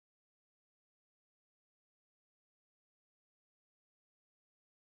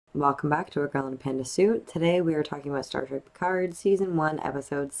Welcome back to A Girl in a Panda Suit. Today we are talking about Star Trek Picard Season 1,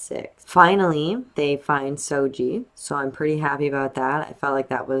 Episode 6. Finally, they find Soji, so I'm pretty happy about that. I felt like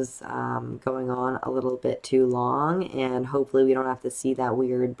that was going on a little bit too long, and hopefully we don't have to see that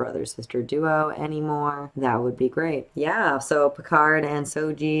weird brother-sister duo anymore. That would be great. Yeah, so Picard and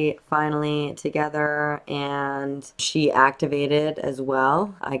Soji finally together, and she activated as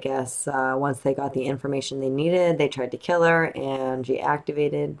well. I guess once they got the information they needed, they tried to kill her, and she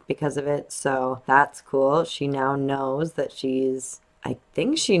activated because of it, so that's cool. She now knows that I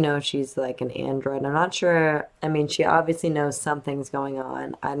think she knows she's like an android. I'm not sure. I mean, she obviously knows something's going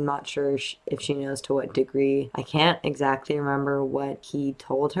on. I'm not sure if she knows to what degree. I can't exactly remember what he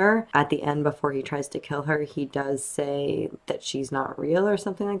told her. At the end, before he tries to kill her, he does say that she's not real or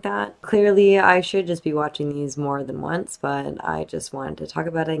something like that. Clearly, I should just be watching these more than once, but I just wanted to talk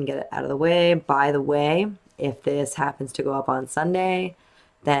about it and get it out of the way. By the way, if this happens to go up on Sunday,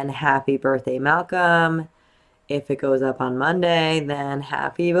 then happy birthday, Malcolm. If it goes up on Monday, then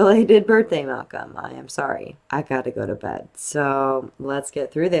happy belated birthday, Malcolm. I am sorry. I gotta go to bed. So let's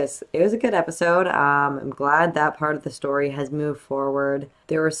get through this. It was a good episode. I'm glad that part of the story has moved forward.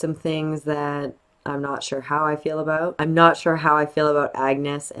 There were some things that I'm not sure how I feel about. I'm not sure how I feel about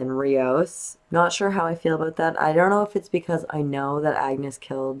Agnes and Rios. Not sure how I feel about that. I don't know if it's because I know that Agnes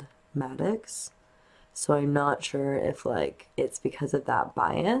killed Maddox. So I'm not sure if it's because of that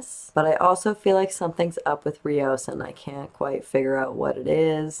bias. But I also feel like something's up with Rios and I can't quite figure out what it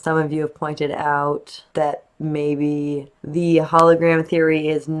is. Some of you have pointed out that maybe the hologram theory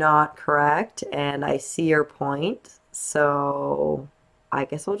is not correct, and I see your point. So I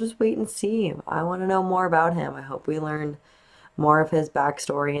guess we'll just wait and see. I want to know more about him. I hope we learn more of his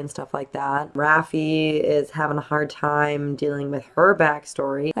backstory and stuff like that. Raffi is having a hard time dealing with her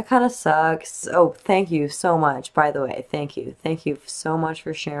backstory. That kind of sucks. Oh, thank you so much, by the way. Thank you. Thank you so much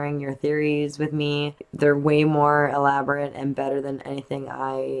for sharing your theories with me. They're way more elaborate and better than anything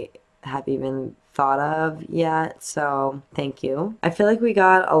I have even thought of yet, so thank you. I feel like we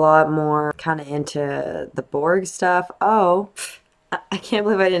got a lot more kind of into the Borg stuff. Oh, I can't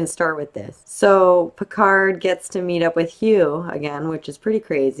believe I didn't start with this. So Picard gets to meet up with Hugh again, which is pretty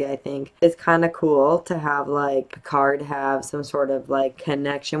crazy, I think. It's kind of cool to have Picard have some sort of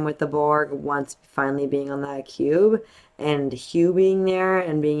connection with the Borg once finally being on that cube, and Hugh being there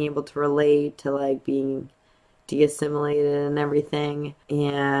and being able to relate to being de-assimilated and everything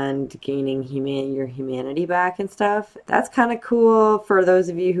and gaining your humanity back and stuff. That's kind of cool. For those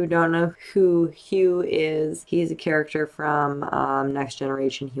of you who don't know who Hugh is, he's a character from Next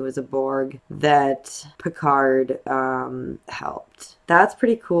Generation. He was a Borg that Picard helped. That's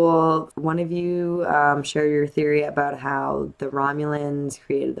pretty cool. One of you shared your theory about how the Romulans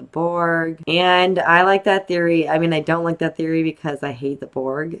created the Borg, and I like that theory. I mean, I don't like that theory because I hate the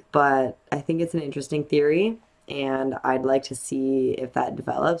Borg, but I think it's an interesting theory, and I'd like to see if that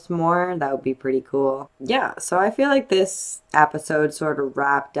develops more. That would be pretty cool. Yeah, so I feel like this episode sort of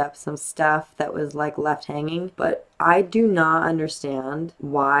wrapped up some stuff that was left hanging, but I do not understand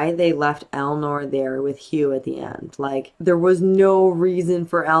why they left Elnor there with Hugh at the end. There was no reason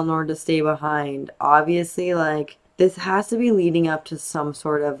for Elnor to stay behind. Obviously, this has to be leading up to some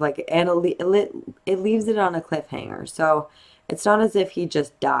sort of and it leaves it on a cliffhanger. So it's not as if he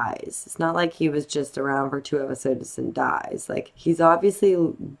just dies. It's not like he was just around for 2 episodes and dies. He's obviously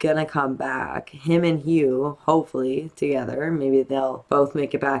gonna come back. Him and Hugh, hopefully, together. Maybe they'll both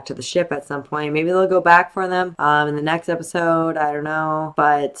make it back to the ship at some point. Maybe they'll go back for them in the next episode. I don't know.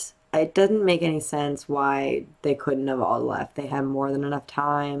 But it doesn't make any sense why they couldn't have all left. They had more than enough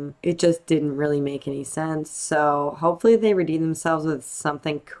time. It just didn't really make any sense. So hopefully they redeem themselves with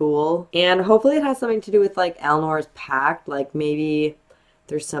something cool. And hopefully it has something to do with Elnor's pact. Maybe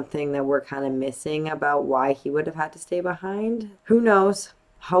there's something that we're kind of missing about why he would have had to stay behind. Who knows?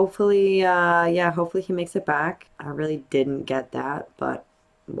 Hopefully, yeah, hopefully he makes it back. I really didn't get that, but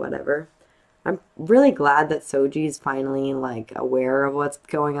whatever. I'm really glad that Soji's finally aware of what's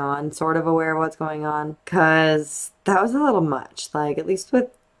going on, sort of aware of what's going on, because that was a little much. At least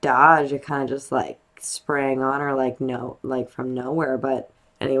with Dodge, it kind of just sprang on her no, from nowhere. But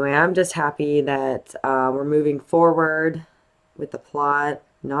anyway, I'm just happy that we're moving forward with the plot.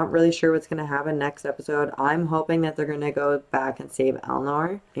 Not really sure what's going to happen next episode. I'm hoping that they're going to go back and save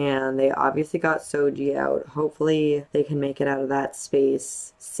Elnor. And they obviously got Soji out. Hopefully they can make it out of that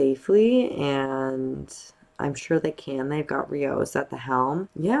space safely. And I'm sure they can. They've got Rios at the helm.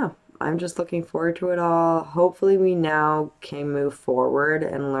 Yeah, I'm just looking forward to it all. Hopefully we now can move forward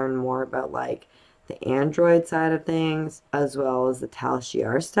and learn more about the android side of things, as well as the Tal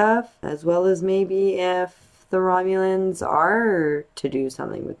Shiar stuff, as well as maybe if the Romulans are to do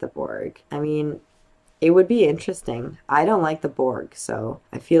something with the Borg. I mean, it would be interesting. I don't like the Borg, so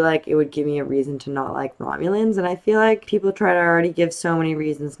I feel like it would give me a reason to not like Romulans, and I feel like people try to already give so many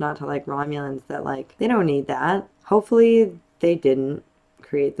reasons not to like Romulans that, like, they don't need that. Hopefully they didn't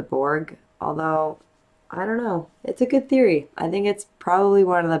create the Borg, although I don't know. It's a good theory. I think it's probably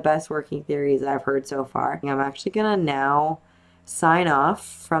one of the best working theories I've heard so far. I'm actually gonna now sign off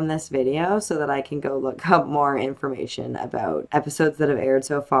from this video so that I can go look up more information about episodes that have aired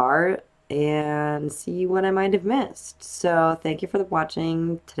so far and see what I might have missed. So thank you for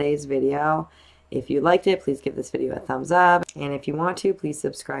watching today's video. If you liked it, please give this video a thumbs up. And if you want to, please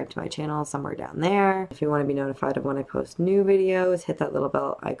subscribe to my channel somewhere down there. If you want to be notified of when I post new videos, hit that little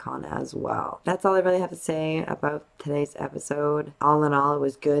bell icon as well. That's all I really have to say about today's episode. All in all, it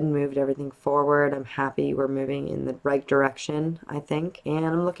was good and moved everything forward. I'm happy we're moving in the right direction, I think. And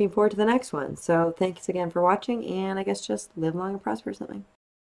I'm looking forward to the next one. So thanks again for watching, and I guess just live long and prosper or something.